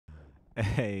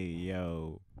Hey,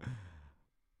 yo.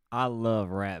 I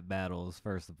love rap battles,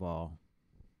 first of all.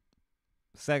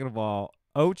 Second of all,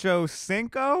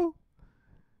 Ochocinco?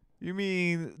 You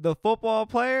mean the football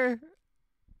player?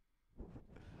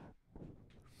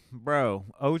 Bro,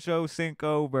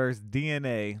 Ochocinco versus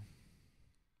DNA.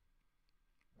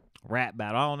 Rap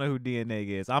battle. I don't know who DNA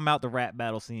is. I'm out the rap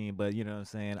battle scene, but you know what I'm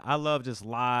saying? I love just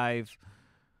live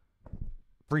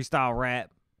freestyle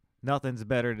rap. Nothing's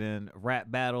better than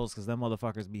rap battles because them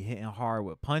motherfuckers be hitting hard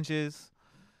with punches.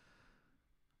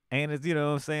 And it's, you know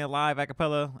what I'm saying, live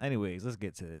acapella. Anyways, let's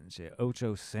get to it and shit.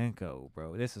 Ochocinco,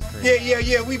 bro. This is crazy.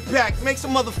 Yeah, we back. Make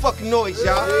some motherfucking noise,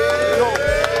 y'all.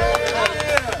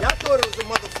 Y'all thought it was a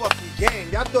motherfucking game.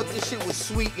 Y'all thought this shit was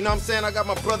sweet. You know what I'm saying? I got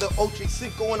my brother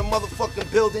Ochocinco in the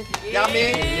motherfucking building. Y'all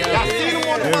mean? Y'all seen him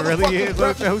on the motherfucking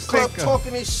Breakfast Club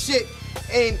talking this shit.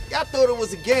 And y'all thought it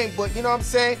was a game, but you know what I'm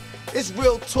saying? It's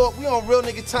real talk. We on real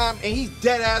nigga time, and he's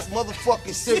dead ass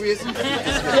motherfucking serious. Yo, listen,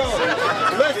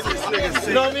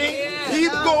 you know what I mean? Yeah.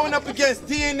 He's going up against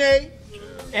DNA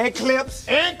and Clips.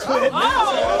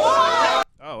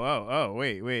 Oh,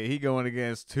 wait. He going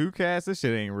against two cats? This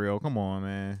shit ain't real. Come on,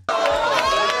 man. You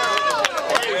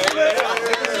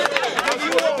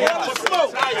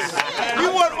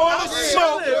want all the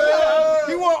smoke?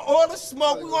 You want all the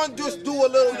smoke? We gonna just do a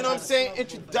little, you know what I'm saying,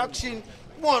 introduction.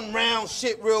 One round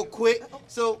shit real quick.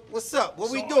 So, what's up? What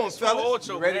we doing, fellas?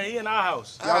 You ready? He in our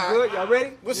house. Y'all good? Y'all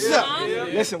ready? What's up? Yeah.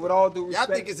 Listen, with all due respect.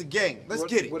 Y'all think it's a game. Let's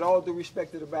get it. With all due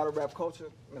respect to the battle rap culture,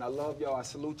 I mean, I love y'all. I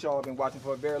salute y'all. I've been watching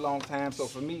for a very long time. So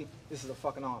for me, this is a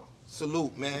fucking honor.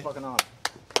 Salute, man. It's a fucking honor.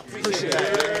 Appreciate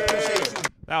it.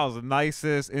 That was the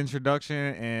nicest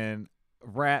introduction in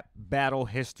rap battle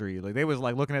history. Like, they was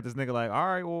like looking at this nigga like, all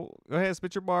right, well, go ahead,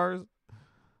 spit your bars.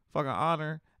 Fucking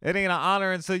honor. It ain't an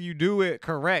honor until you do it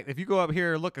correct. If you go up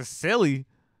here looking silly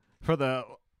for the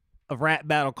rap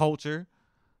battle culture,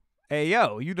 hey,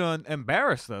 yo, you done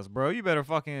embarrassed us, bro. You better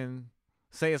fucking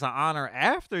say it's an honor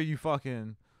after you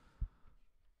fucking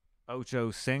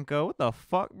Ochocinco. What the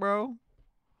fuck, bro?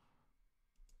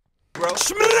 Bro,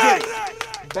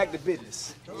 Back to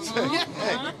business.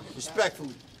 hey,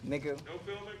 respectfully. Nigga.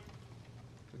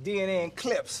 DNA and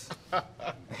Clips.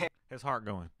 His heart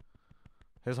going.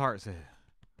 His heart said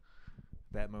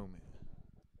that moment.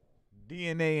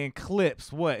 DNA and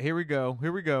Clips. What? Here we go.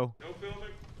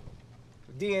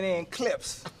 DNA and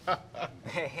Clips.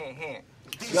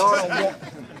 Y'all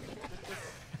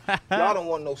don't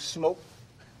want no smoke.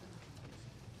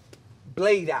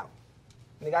 Blade out.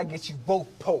 Nigga, I get you both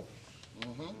poked.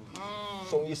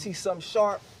 So when you see something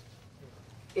sharp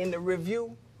in the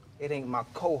review, it ain't my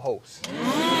co-host. Talk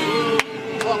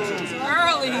to him.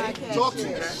 Early. Talk to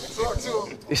him.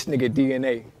 This nigga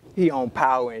DNA, he on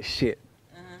power and shit.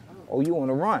 Oh, you on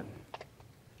the run.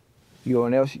 You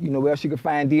know where else you can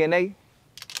find DNA?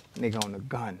 Nigga on the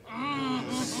gun.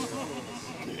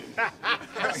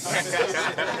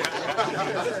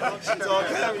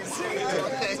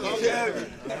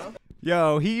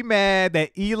 Yo, he mad that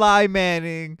Eli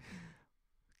Manning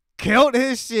killed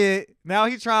his shit. Now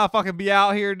he trying to fucking be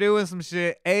out here doing some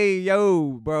shit. Hey,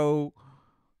 yo, bro.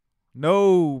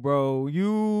 No, bro.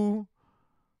 You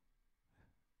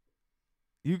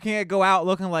can't go out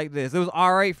looking like this. It was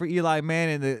all right for Eli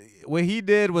Manning. What he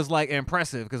did was like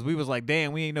impressive because we was like,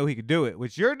 damn, we didn't know he could do it.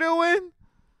 What you're doing,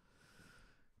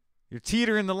 you're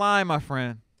teetering the line, my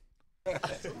friend.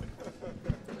 That's true.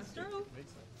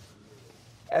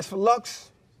 As for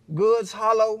Lux, Goods,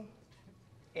 Hollow,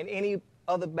 and any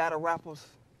other battle rappers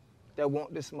that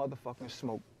want this motherfucking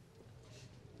smoke,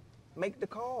 make the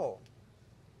call.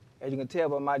 As you can tell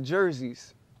by my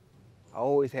jerseys, I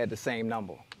always had the same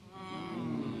number.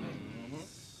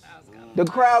 The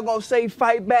crowd gonna say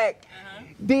fight back.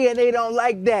 DNA don't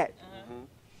like that.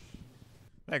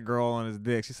 That girl on his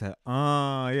dick, she said,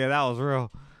 yeah, that was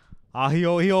real.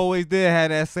 He always did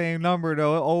have that same number,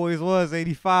 though. It always was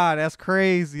 85. That's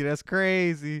crazy.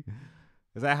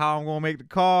 Is that how I'm going to make the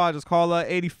call? I just call her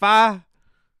 85?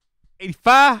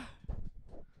 85?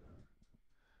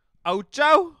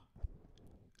 Ocho?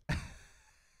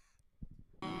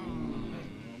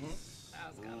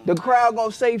 The crowd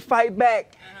gonna say fight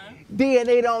back.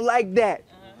 DNA don't like that.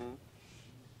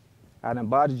 I done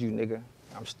bothered you, nigga.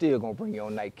 I'm still gonna bring your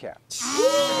nightcap.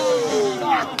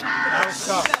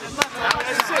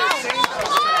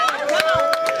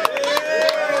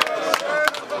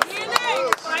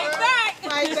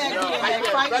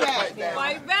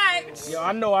 Fight back. Yo,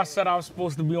 I know I said I was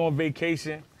supposed to be on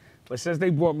vacation, but since they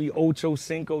brought me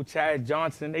Ochocinco, Chad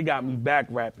Johnson, they got me back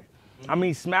rapping. I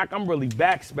mean, Smack, I'm really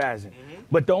back spazzing.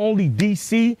 But the only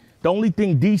DC The only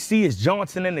thing DC is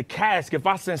Johnson in the cask. If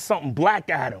I send something black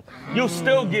at him, you'll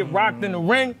still get rocked in the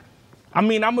ring. I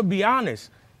mean, I'm gonna be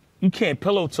honest. You can't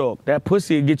pillow talk. That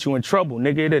pussy'll get you in trouble,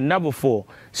 nigga. It'll never fall.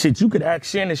 Shit, you could ask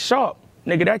Shannon Sharp.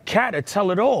 Nigga, that cat'll tell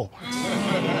it all.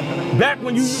 Back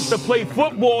when you used to play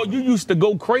football, you used to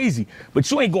go crazy.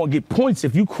 But you ain't gonna get points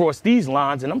if you cross these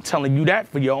lines, and I'm telling you that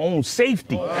for your own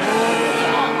safety. They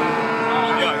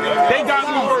got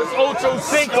me versus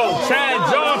Ochocinco,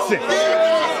 Chad Johnson.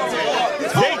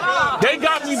 They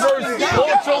got me versus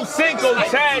Ochocinco,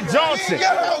 Chad Johnson.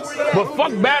 But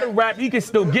fuck battle rap, he can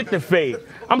still get the fade.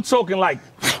 I'm talking like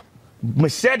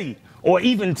machete or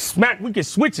even smack, we can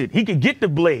switch it. He can get the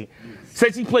blade.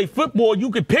 Since he played football,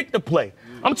 you could pick the play.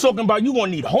 I'm talking about you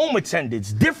gonna need home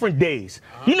attendants, different days.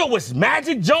 You know what's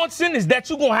magic, Johnson, is that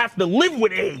you gonna have to live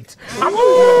with AIDS.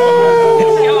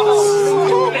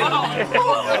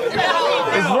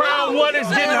 It's round one, it's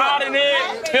getting hot in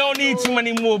there. They don't need too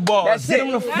many more balls. That's Get it.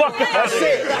 them the fuck out. That's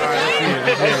it.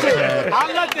 That's it.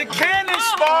 I let the cannon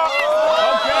spark.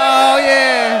 Okay. Oh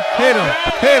yeah, hit him,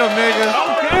 nigga.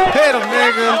 Okay. Hit him,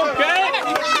 nigga. Okay.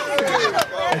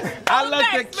 I let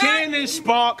the cannon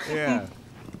spark. Yeah.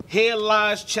 Here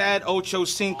lies Chad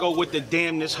Ochocinco with the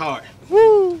damnedest heart.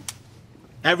 Woo!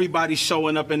 Everybody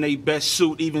showing up in their best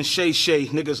suit, even Shay Shay.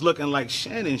 Niggas looking like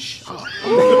Shannon Sharp.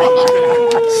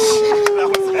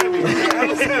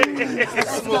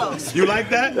 You like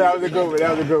that? That was a good one.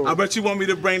 That was a good one. I bet you want me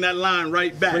to bring that line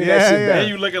right back. Bring that shit back. And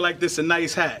you looking like this a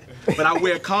nice hat. But I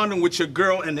wear a condom with your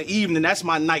girl in the evening. That's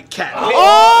my nightcap.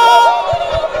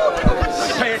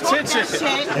 Pay attention.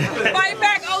 Fight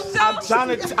back, Ocho.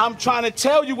 I'm trying to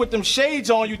tell you with them shades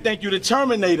on, you think you the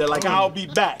Terminator, like I'll be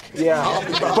back. Yeah.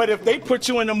 But if they put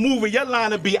you in a movie, your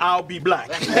line will be I'll be black.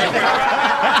 When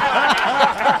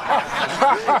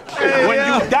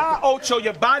you die, Ocho,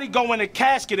 your body go in a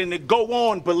casket and it go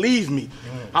on, believe me.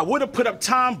 I would have put up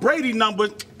Tom Brady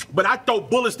numbers, but I throw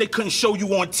bullets they couldn't show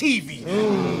you on TV.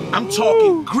 I'm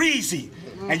talking greasy.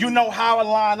 And you know how a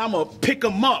line, I'ma pick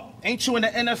 'em up. Ain't you in the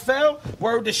NFL?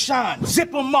 Word to shine.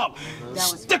 Zip 'em up.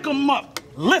 Stick 'em up.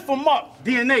 Lift 'em up.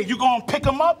 DNA, you gonna pick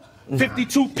 'em up?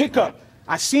 52 pickup.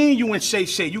 I seen you in Shay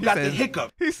Shay. You got the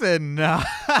hiccup. He said nah.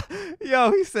 Yo,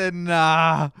 he said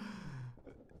nah.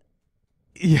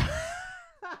 Yeah.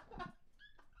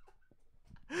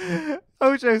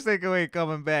 Ochocinco ain't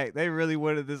coming back. They really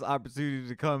wanted this opportunity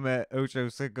to come at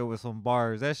Ochocinco with some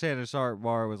bars. That Shannon Sharp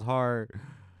bar was hard.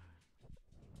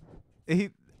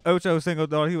 Ochocinco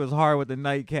thought he was hard with the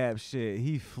nightcap shit.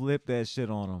 He flipped that shit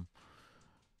on him.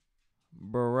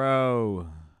 Bro.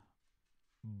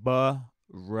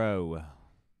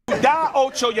 Die,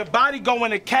 Ocho, your body go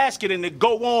in a casket and it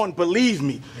go on, believe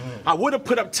me. I would have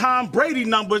put up Tom Brady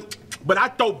numbers, but I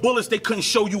throw bullets they couldn't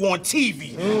show you on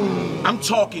TV. I'm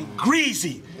talking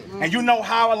greasy. And you know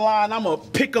how a line, I'ma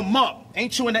pick 'em up.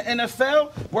 Ain't you in the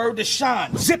NFL? Word to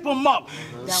shine. Zip 'em up.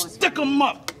 Stick 'em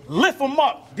up. Lift 'em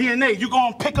up. DNA, you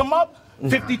gonna pick 'em up?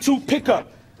 52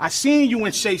 pickup. I seen you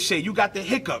in Shay Shay. You got the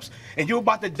hiccups. And you're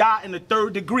about to die in the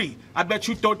 3rd degree. I bet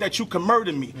you thought that you could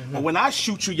murder me. But when I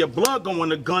shoot you, your blood go on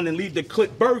the gun and leave the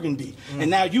clip burgundy. And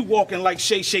now you walking like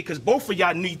Shay Shay, because both of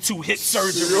y'all need 2 hip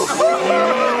surgery. He's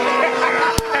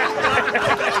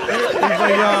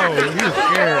like, yo, he was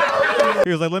scared.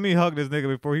 He was like, let me hug this nigga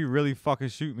before he really fucking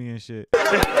shoot me and shit.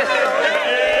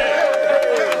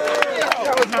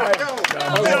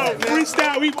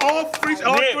 Freestyle, we all freestyle.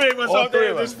 All 3 of us out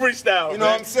there just freestyle. You know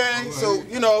what I'm saying? So,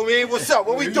 you know, man, what's up?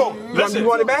 What we doing? Listen, You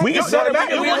want it back? We can set it back.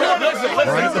 Bring the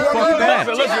fuck back.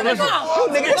 Listen. Oh,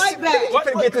 nigga, Fight back. I'm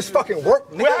finna get this fucking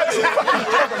work. Nigga.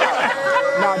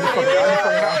 Nah, I'm just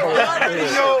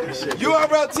fucking.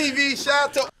 URL TV,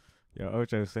 shout out to Yo,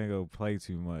 Ochocinco played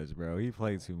too much, bro. He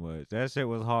played too much. That shit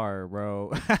was hard,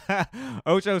 bro.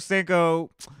 Ochocinco,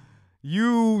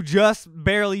 you just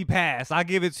barely passed. I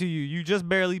give it to you. You just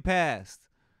barely passed.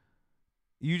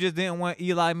 You just didn't want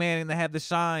Eli Manning to have the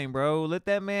shine, bro. Let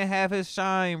that man have his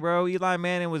shine, bro. Eli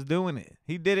Manning was doing it.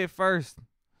 He did it first.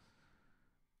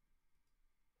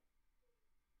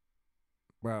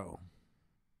 Bro.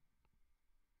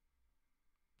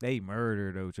 They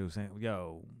murdered Ochocinco.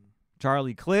 Yo.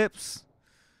 Charlie Clips,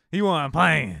 he wasn't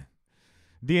playing.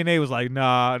 DNA was like,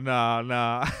 nah.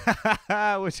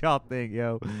 What y'all think,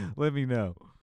 yo? Let me know.